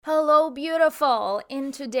beautiful.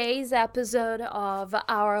 In today's episode of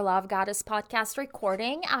our Love Goddess podcast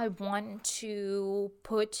recording, I want to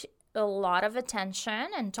put a lot of attention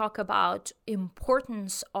and talk about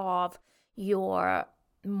importance of your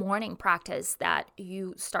morning practice that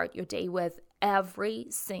you start your day with every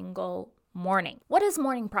single morning. What is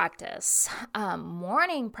morning practice?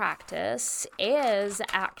 Morning practice is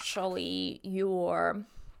actually your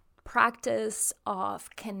practice of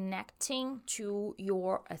connecting to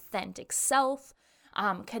your authentic self,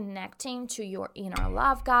 connecting to your inner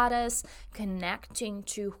love goddess, connecting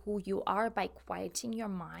to who you are by quieting your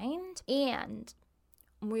mind. And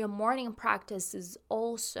your morning practice is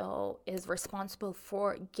responsible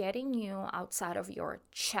for getting you outside of your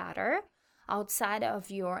chatter, outside of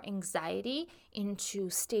your anxiety, into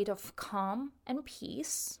state of calm and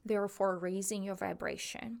peace, therefore raising your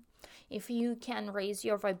vibration. If you can raise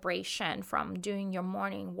your vibration from doing your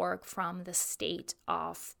morning work from the state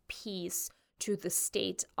of peace to the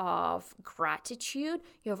state of gratitude,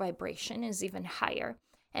 your vibration is even higher.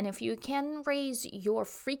 And if you can raise your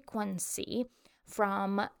frequency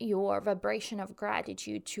from your vibration of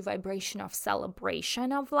gratitude to vibration of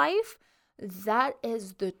celebration of life, that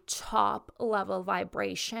is the top level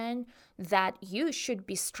vibration that you should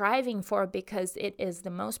be striving for, because it is the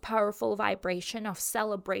most powerful vibration of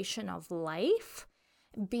celebration of life,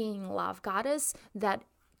 being love goddess, that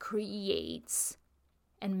creates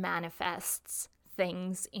and manifests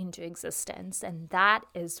things into existence. And that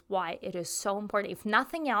is why it is so important. If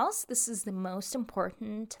nothing else, this is the most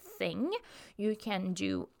important thing you can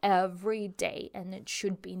do every day, and it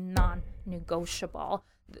should be non-negotiable.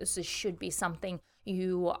 This should be something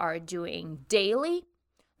you are doing daily.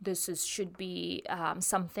 Should be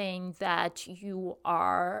something that you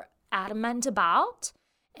are adamant about,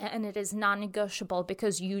 and it is non-negotiable,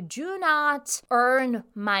 because you do not earn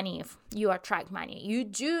money, you attract money. You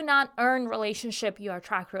do not earn relationship, you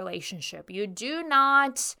attract relationship. You do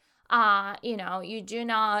not you do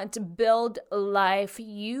not build a life,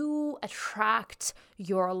 you attract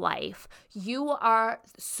your life. You are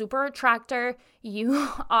super attractor. You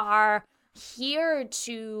are here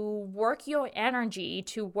to work your energy,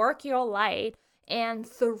 to work your light. And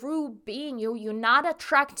through being you're not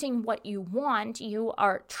attracting what you want, you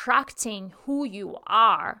are attracting who you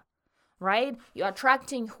are. Right? You're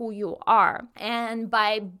attracting who you are. And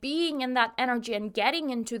by being in that energy and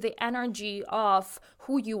getting into the energy of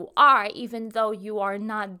who you are, even though you are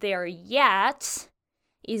not there yet,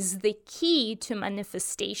 is the key to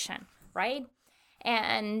manifestation, right?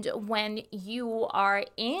 And when you are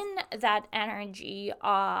in that energy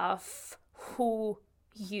of who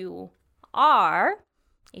you are,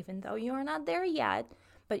 even though you are not there yet,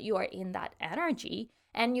 but you are in that energy,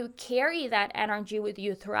 and you carry that energy with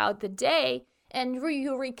you throughout the day, and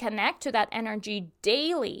you reconnect to that energy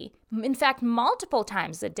daily, in fact, multiple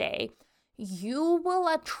times a day, you will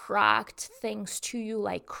attract things to you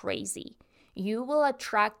like crazy. You will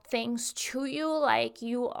attract things to you like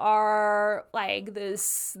you are like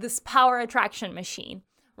this power attraction machine,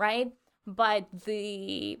 right? But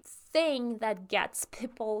the thing that gets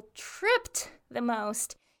people tripped the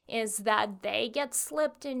most is that they get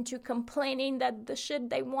slipped into complaining that the shit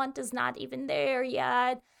they want is not even there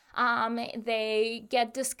yet. They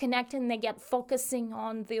get disconnected and they get focusing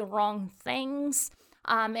on the wrong things.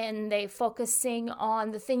 And they focusing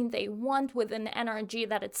on the thing they want with an energy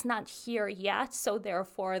that it's not here yet. So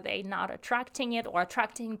therefore they not attracting it or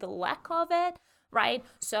attracting the lack of it. Right?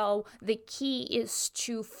 So the key is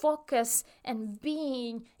to focus and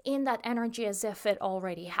being in that energy as if it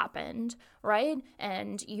already happened, right?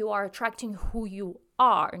 And you are attracting who you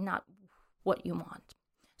are, not what you want.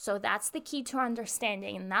 So that's the key to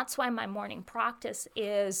understanding. And that's why my morning practice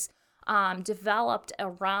is developed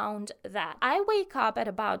around that. I wake up at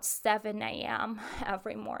about 7 a.m.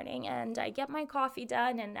 every morning, and I get my coffee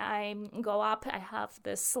done, and I go up. I have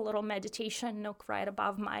this little meditation nook right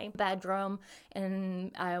above my bedroom,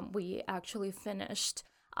 and we actually finished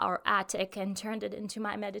our attic and turned it into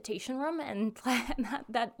my meditation room, and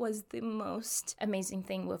that was the most amazing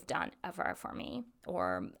thing we've done ever for me.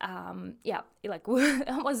 Or that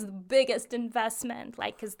was the biggest investment,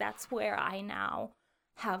 because that's where I now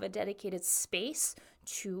have a dedicated space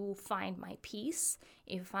to find my peace.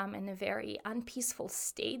 If I'm in a very unpeaceful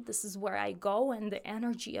state, this is where I go, and the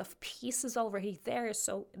energy of peace is already there.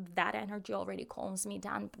 So that energy already calms me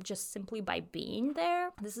down just simply by being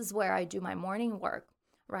there. This is where I do my morning work,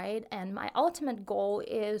 right? And my ultimate goal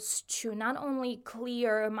is to not only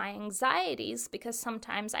clear my anxieties, because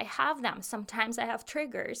sometimes I have them, sometimes I have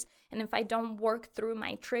triggers. And if I don't work through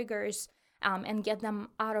my triggers and get them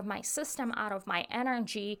out of my system, out of my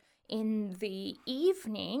energy, in the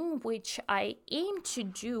evening, which I aim to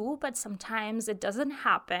do, but sometimes it doesn't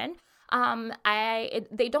happen.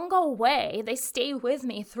 They don't go away. They stay with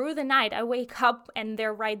me through the night. I wake up and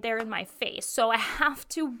they're right there in my face. So I have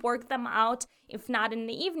to work them out. If not in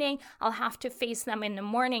the evening, I'll have to face them in the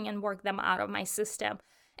morning and work them out of my system.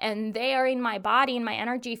 And they are in my body, in my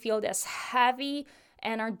energy field, as heavy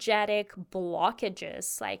energetic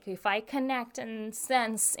blockages. Like if I connect and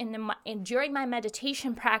sense during my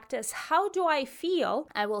meditation practice, how do I feel?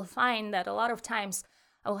 I will find that a lot of times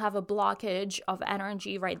I will have a blockage of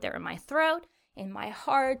energy right there in my throat, in my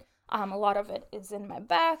heart. A lot of it is in my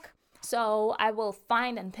back. So I will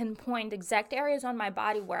find and pinpoint exact areas on my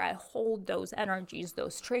body where I hold those energies,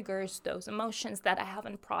 those triggers, those emotions that I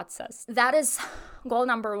haven't processed. That is goal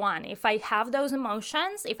number one. If I have those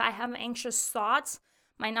emotions, if I have anxious thoughts,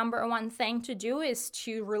 my number one thing to do is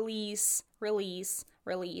to release.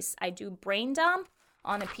 I do brain dump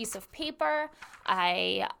on a piece of paper.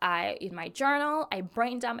 I in my journal, I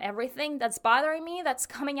brain dump everything that's bothering me, that's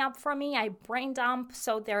coming up for me. I brain dump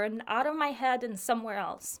so they're out of my head and somewhere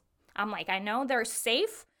else. I'm like, I know they're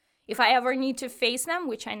safe if I ever need to face them,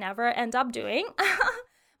 which I never end up doing,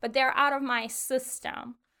 but they're out of my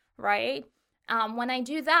system, right? When I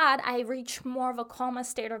do that, I reach more of a calmer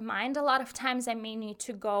state of mind. A lot of times I may need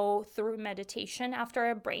to go through meditation after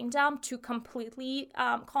a brain dump to completely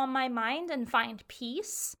calm my mind and find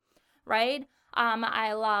peace, right?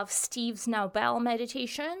 I love Steve's Nobel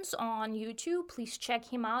meditations on YouTube. Please check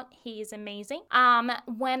him out. He is amazing.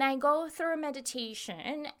 When I go through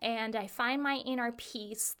meditation and I find my inner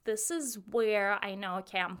peace, this is where I know,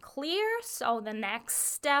 okay, I'm clear. So the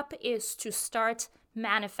next step is to start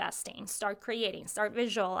manifesting, start creating, start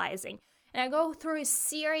visualizing. And I go through a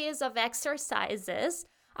series of exercises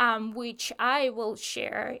which I will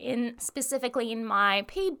share specifically in my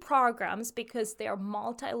paid programs because they're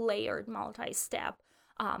multi-layered, multi-step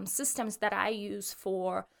systems that I use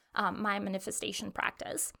for my manifestation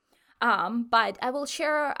practice. But I will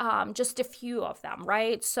share just a few of them,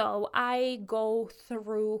 right? So I go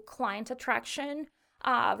through client attraction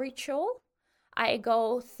ritual. I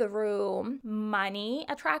go through money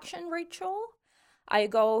attraction ritual. I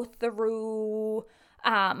go through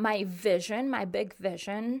my vision, my big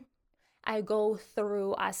vision. I go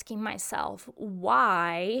through asking myself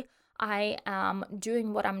why I am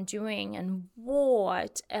doing what I'm doing and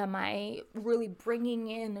what am I really bringing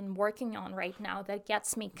in and working on right now that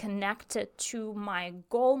gets me connected to my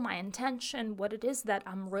goal, my intention, what it is that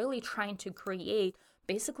I'm really trying to create.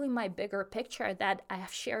 Basically my bigger picture that I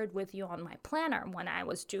have shared with you on my planner when I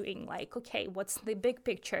was doing like, okay, what's the big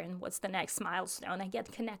picture and what's the next milestone? I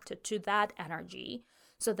get connected to that energy.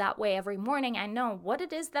 So that way every morning I know what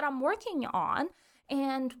it is that I'm working on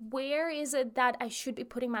and where is it that I should be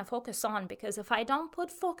putting my focus on. Because if I don't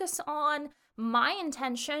put focus on my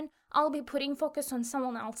intention, I'll be putting focus on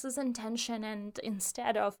someone else's intention. And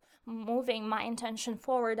instead of moving my intention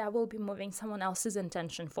forward, I will be moving someone else's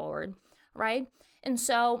intention forward, right? And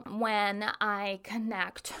so when I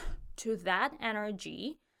connect to that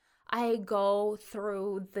energy, I go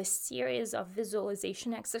through the series of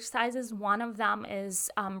visualization exercises. One of them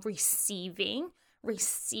is receiving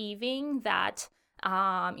that,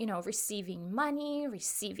 receiving money,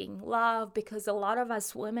 receiving love, because a lot of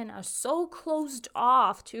us women are so closed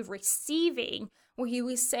off to receiving.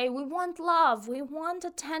 We say we want love, we want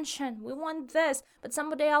attention, we want this, but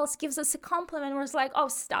somebody else gives us a compliment. We're like, oh,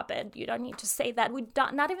 stop it. You don't need to say that. We're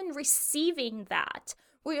not even receiving that.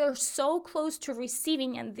 We are so close to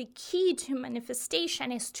receiving, and the key to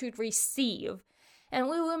manifestation is to receive. And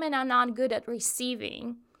we women are not good at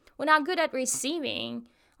receiving. We're not good at receiving.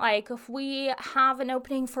 Like if we have an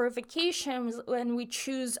opening for a vacation and we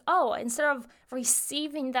choose, instead of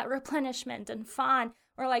receiving that replenishment and fun,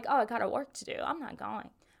 we're like, I got work to do. I'm not going,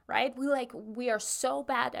 right? We are so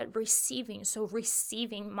bad at receiving. So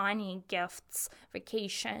receiving money, gifts,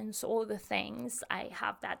 vacations, all the things. I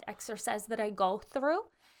have that exercise that I go through.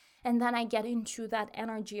 And then I get into that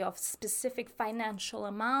energy of specific financial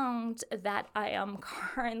amount that I am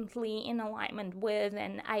currently in alignment with,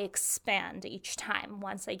 and I expand each time.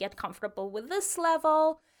 Once I get comfortable with this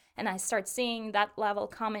level and I start seeing that level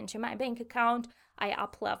come into my bank account, I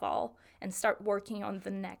up level and start working on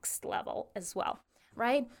the next level as well,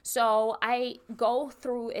 right? So I go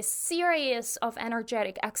through a series of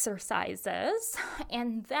energetic exercises,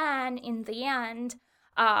 and then in the end,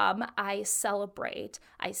 I celebrate.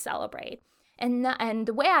 And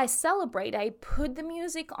the way I celebrate, I put the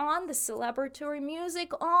music on, the celebratory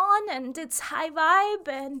music on, and it's high vibe,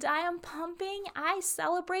 and I am pumping. I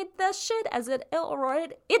celebrate this shit as it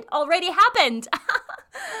already happened.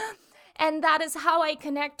 And that is how I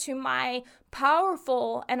connect to my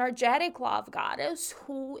powerful, energetic love goddess,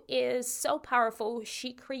 who is so powerful.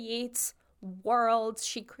 She creates worlds.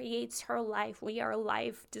 She creates her life. We are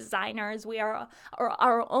life designers. We are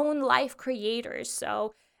our own life creators.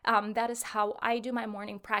 So that is how I do my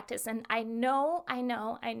morning practice. And I know,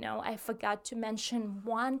 I forgot to mention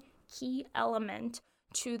one key element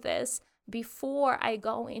to this before I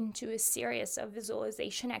go into a series of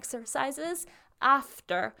visualization exercises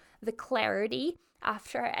after the clarity,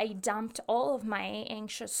 after I dumped all of my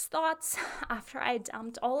anxious thoughts, after I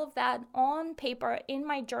dumped all of that on paper in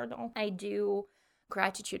my journal. I do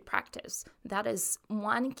gratitude practice. That is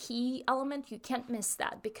one key element. You can't miss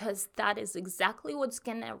that, because that is exactly what's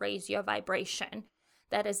gonna raise your vibration.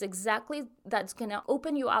 That's gonna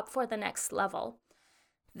open you up for the next level.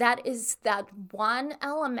 That is that one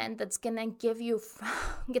element that's gonna get you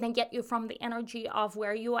from the energy of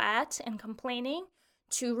where you're at and complaining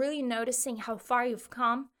to really noticing how far you've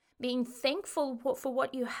come, being thankful for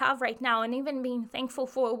what you have right now, and even being thankful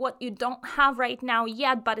for what you don't have right now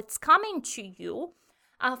yet, but it's coming to you.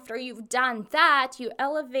 After you've done that, you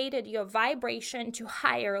elevated your vibration to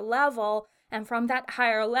higher level, and from that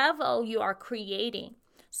higher level, you are creating.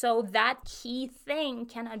 So that key thing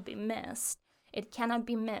cannot be missed. It cannot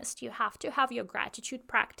be missed. You have to have your gratitude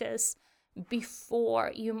practice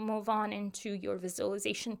before you move on into your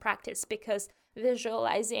visualization practice, because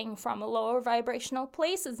visualizing from a lower vibrational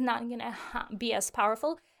place is not going to be as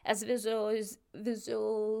powerful as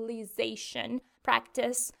visualization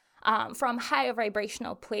practice from higher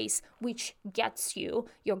vibrational place, which gets you,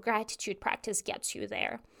 your gratitude practice gets you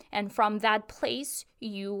there. And from that place,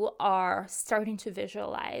 you are starting to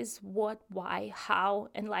visualize what, why, how,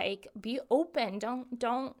 and be open.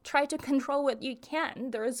 Don't try to control what you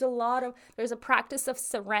can. There's a practice of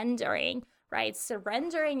surrendering, right?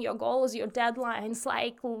 Surrendering your goals, your deadlines,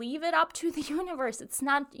 leave it up to the universe. It's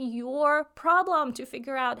not your problem to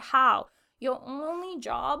figure out how. Your only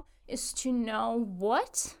job is to know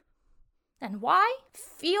what and why.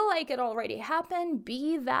 Feel like it already happened.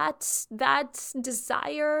 Be that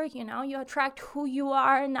desire. You attract who you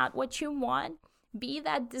are, not what you want. Be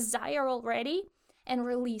that desire already and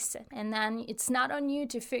release it. And then it's not on you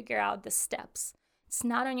to figure out the steps. It's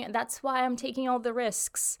not on you. That's why I'm taking all the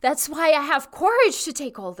risks. That's why I have courage to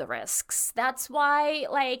take all the risks. That's why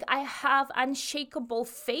I have unshakable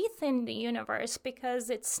faith in the universe, because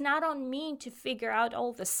it's not on me to figure out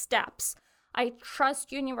all the steps. I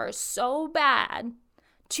trust universe so bad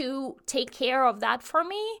to take care of that for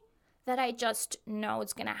me that I just know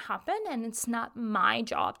it's going to happen, and it's not my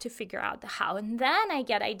job to figure out the how. And then I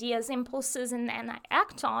get ideas, impulses, and then I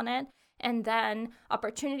act on it, and then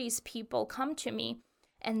opportunities, people come to me,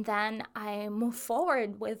 and then I move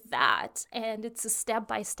forward with that, and it's a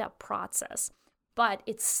step-by-step process. But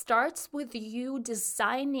it starts with you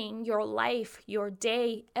designing your life, your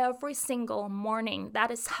day, every single morning.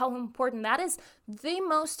 That is how important. That is the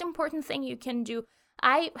most important thing you can do.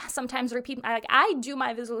 I sometimes repeat, I do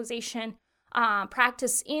my visualization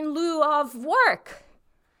practice in lieu of work.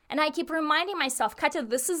 And I keep reminding myself, Katya,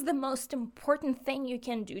 this is the most important thing you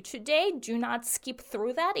can do today. Do not skip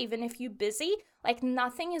through that, even if you're busy.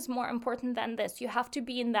 Nothing is more important than this. You have to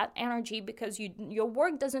be in that energy, because your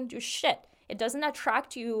work doesn't do shit. It doesn't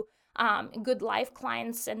attract you good life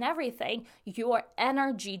clients and everything. Your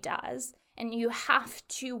energy does. And you have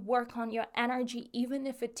to work on your energy, even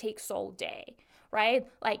if it takes all day, right?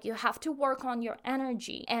 You have to work on your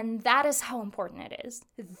energy. And that is how important it is.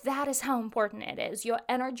 That is how important it is. Your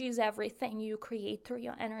energy is everything. You create through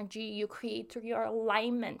your energy. You create through your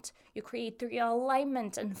alignment. You create through your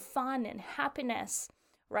alignment and fun and happiness,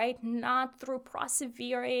 right? Not through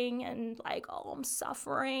persevering and I'm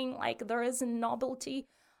suffering. There is a nobility,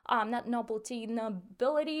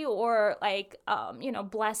 nobility or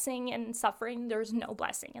blessing and suffering. There's no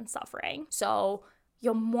blessing in suffering. So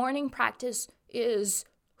your morning practice is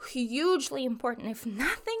hugely important. If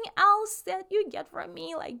nothing else that you get from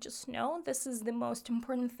me, just know this is the most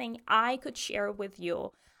important thing I could share with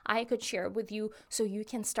you. So you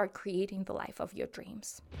can start creating the life of your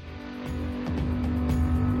dreams.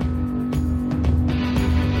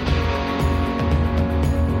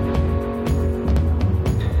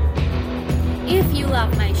 If you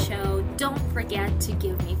love my show, don't forget to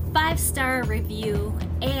give me 5-star review,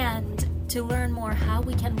 and to learn more how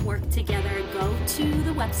we can work together, go to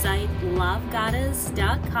the website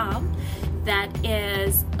lovegodesss.com. That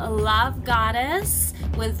is Lovegodesss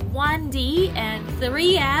with 1D and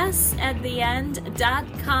 3S at the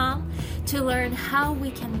end.com, to learn how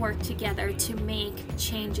we can work together to make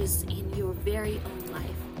changes in your very own